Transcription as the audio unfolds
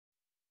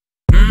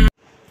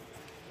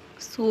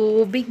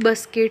Big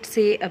basket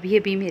से अभी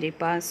अभी मेरे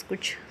पास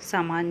कुछ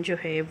सामान जो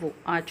है वो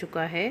आ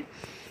चुका है।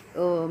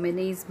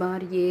 मैंने इस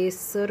बार ये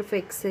सर्फ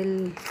एक्सेल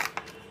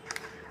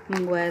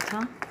मंगवाया था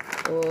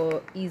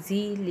और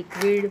इजी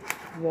लिक्विड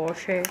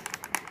वॉश है,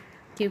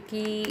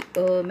 क्योंकि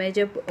मैं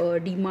जब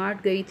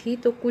डीमार्ट गई थी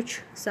तो कुछ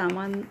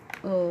सामान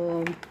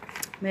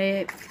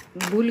मैं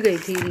भूल गई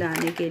थी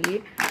लाने के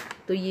लिए,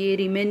 तो ये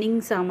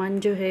रिमेनिंग सामान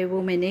जो है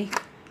वो मैंने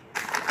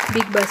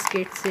बिग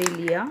बास्केट से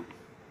लिया।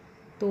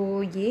 तो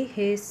ये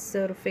है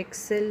सर्फ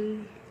एक्सेल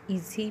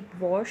इजी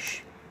वॉश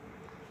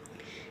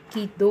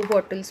की 2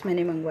 बॉटल्स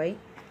मैंने मंगवाई।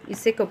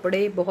 इससे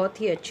कपड़े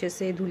बहुत ही अच्छे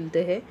से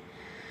धुलते हैं,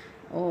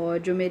 और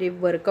जो मेरे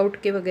वर्कआउट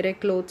के वगैरह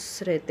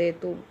क्लोथ्स रहते हैं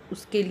तो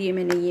उसके लिए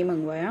मैंने ये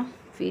मंगवाया।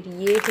 फिर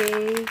ये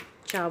है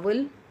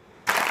चावल,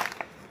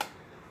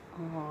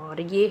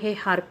 और ये है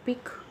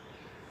हार्पिक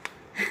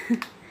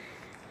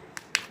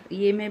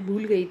ये मैं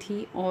भूल गई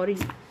थी। और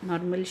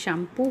नॉर्मल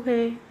शैम्पू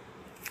है,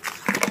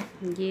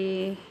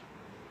 ये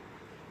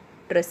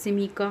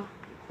ट्रेसेमी का।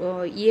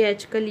 ये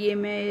आजकल ये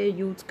मैं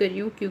यूज़ कर रही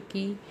हूँ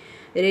क्योंकि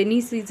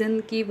रेनी सीज़न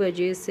की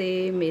वजह से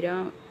मेरा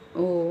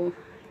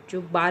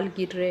जो बाल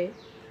गिर रहे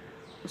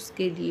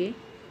उसके लिए।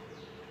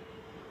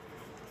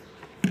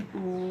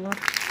 और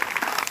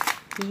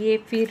ये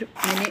फिर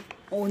मैंने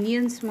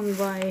ओनियंस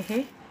मंगवाए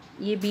हैं,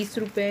 ये 20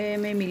 रुपये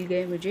में मिल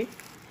गए मुझे,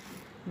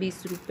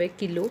 20 रुपये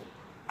किलो।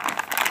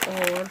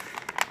 और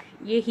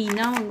ये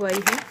हीना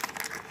मंगवाई है,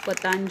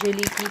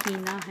 पतंजलि की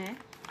हीना है,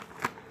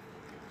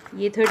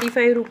 ये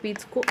 35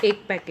 रुपीज़ को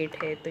एक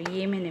पैकेट है, तो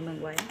ये मैंने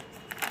मंगवाया।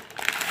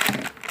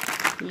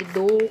 ये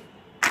 2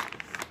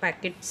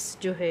 पैकेट्स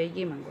जो है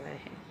ये मंगवाया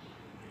है।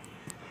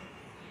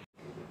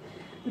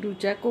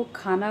 रुचा को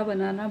खाना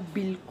बनाना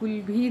बिल्कुल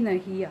भी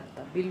नहीं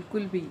आता,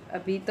 बिल्कुल भी।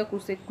 अभी तक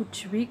उसे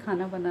कुछ भी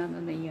खाना बनाना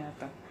नहीं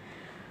आता।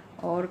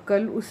 और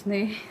कल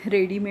उसने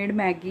रेडीमेड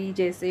मैगी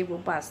जैसे वो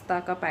पास्ता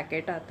का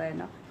पैकेट आता है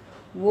ना,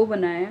 वो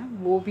बनाया।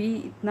 वो भी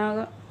इतना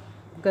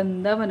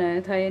गंदा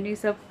बनाया था, यानी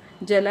सब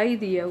जला ही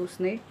दिया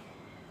उसने।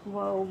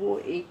 वो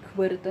एक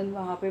बर्तन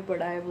वहाँ पे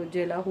पड़ा है, वो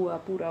जला हुआ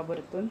पूरा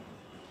बर्तन।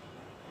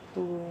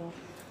 तो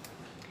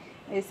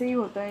ऐसे ही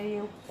होता है,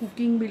 ये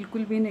कुकिंग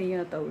बिल्कुल भी नहीं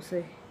आता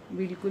उसे,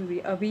 बिल्कुल भी।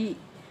 अभी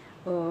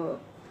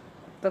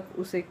तक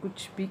उसे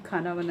कुछ भी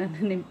खाना बनाना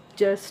नहीं,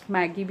 जस्ट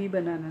मैगी भी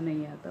बनाना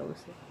नहीं आता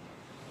उसे।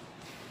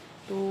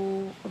 तो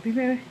अभी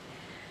मैं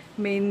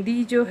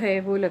मेहंदी जो है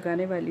वो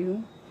लगाने वाली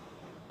हूँ,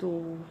 तो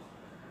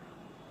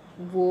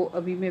वो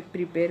अभी मैं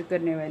प्रिपेयर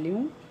करने वाली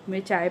हूँ।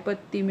 मैं चाय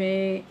पत्ती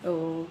में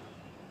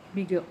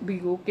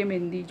भिगो के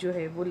मेहंदी जो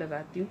है वो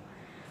लगाती हूँ।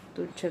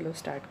 तो चलो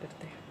स्टार्ट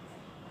करते हैं।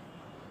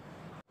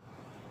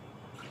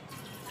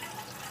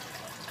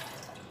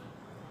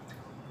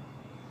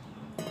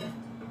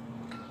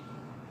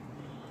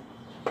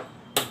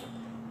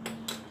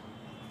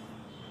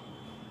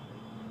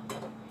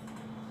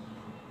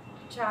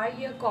 चाय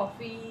या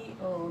कॉफ़ी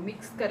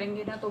मिक्स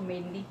करेंगे ना, तो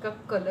मेहंदी का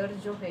कलर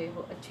जो है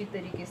वो अच्छी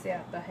तरीके से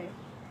आता है।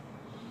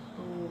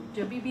 तो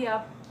जब भी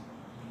आप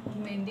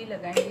मेहंदी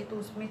लगाएंगे तो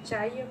उसमें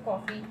चाय या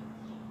कॉफ़ी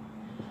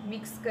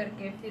मिक्स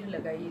करके फिर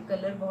लगाइए,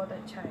 कलर बहुत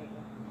अच्छा आएगा।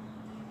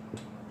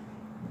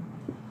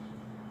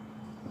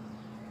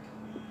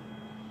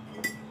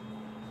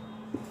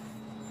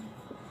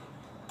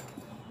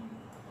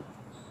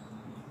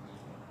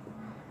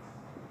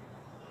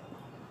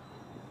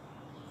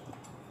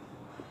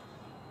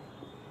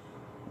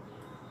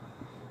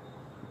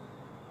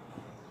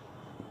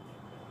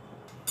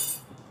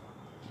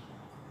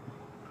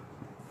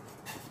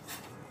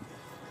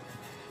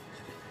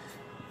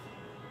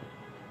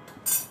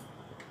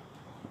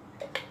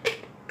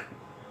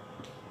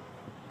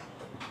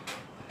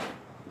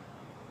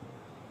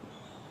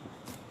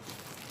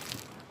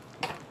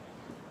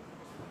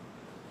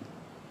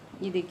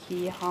 ये देखिए,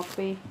 यहाँ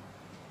पे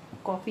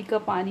कॉफ़ी का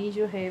पानी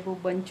जो है वो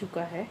बन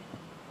चुका है,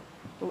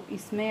 तो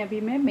इसमें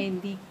अभी मैं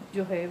मेहंदी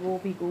जो है वो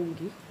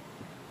भिगोऊंगी।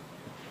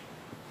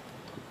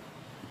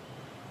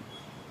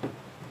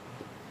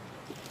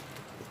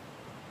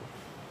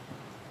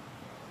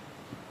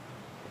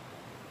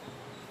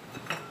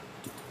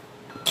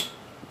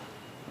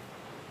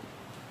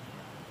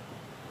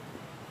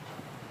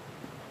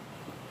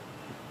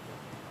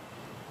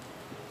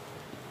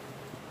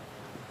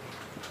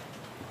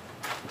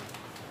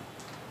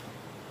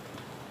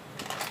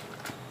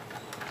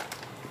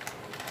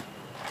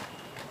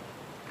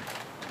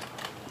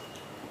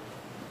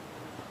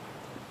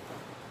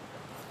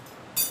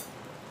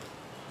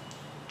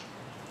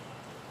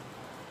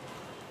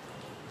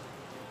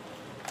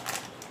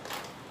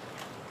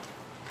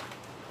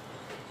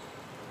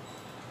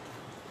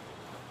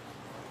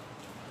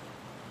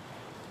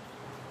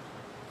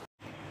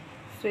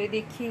 तो ये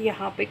देखिए,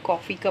 यहाँ पे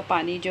कॉफ़ी का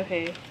पानी जो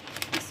है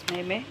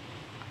इसमें मैं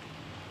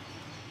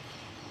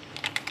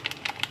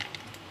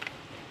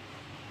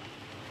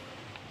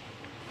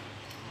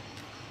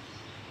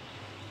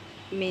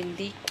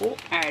मेहंदी को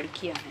ऐड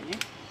किया मैंने।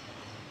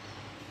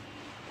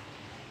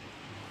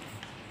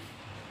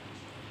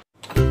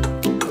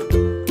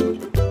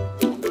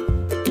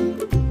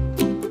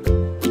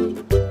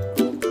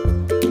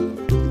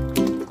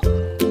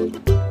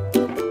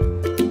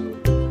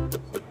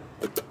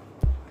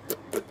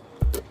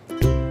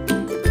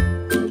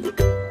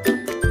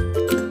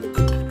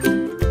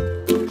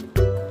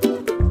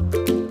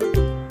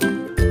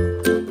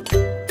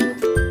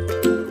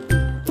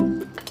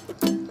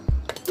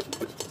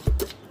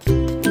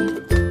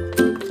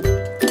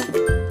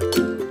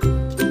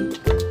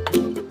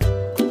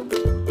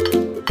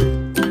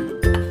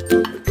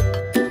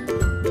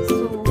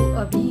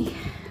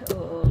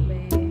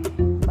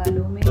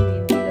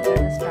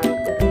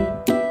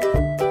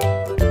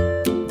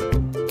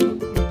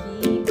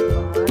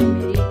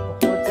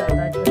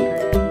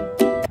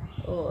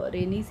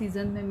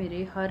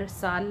 हर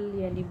साल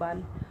यानी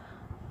बाल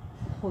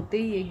होते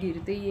ही है,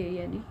 गिरते ही है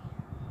यानी।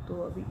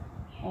 तो अभी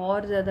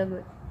और ज़्यादा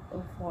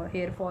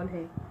हेयर फॉल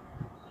है,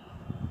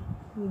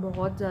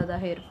 बहुत ज़्यादा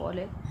हेयर फॉल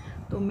है।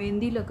 तो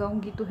मेहंदी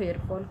लगाऊंगी तो हेयर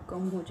फॉल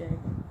कम हो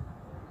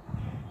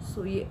जाएगा।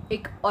 सो ये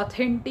एक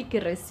ऑथेंटिक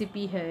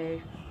रेसिपी है।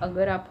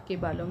 अगर आपके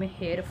बालों में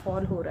हेयर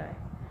फॉल हो रहा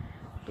है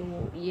तो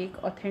ये एक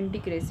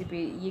ऑथेंटिक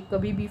रेसिपी, ये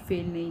कभी भी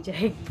फेल नहीं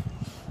जाएगी,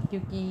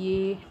 क्योंकि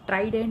ये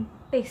ट्राइड एंड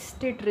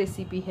टेस्टेड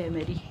रेसिपी है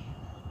मेरी।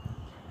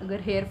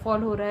 अगर हेयर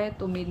फॉल हो रहा है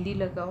तो मेहंदी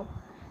लगाओ,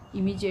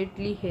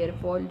 इमीडिएटली हेयर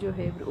फॉल जो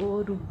है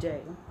वो रुक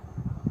जाएगा।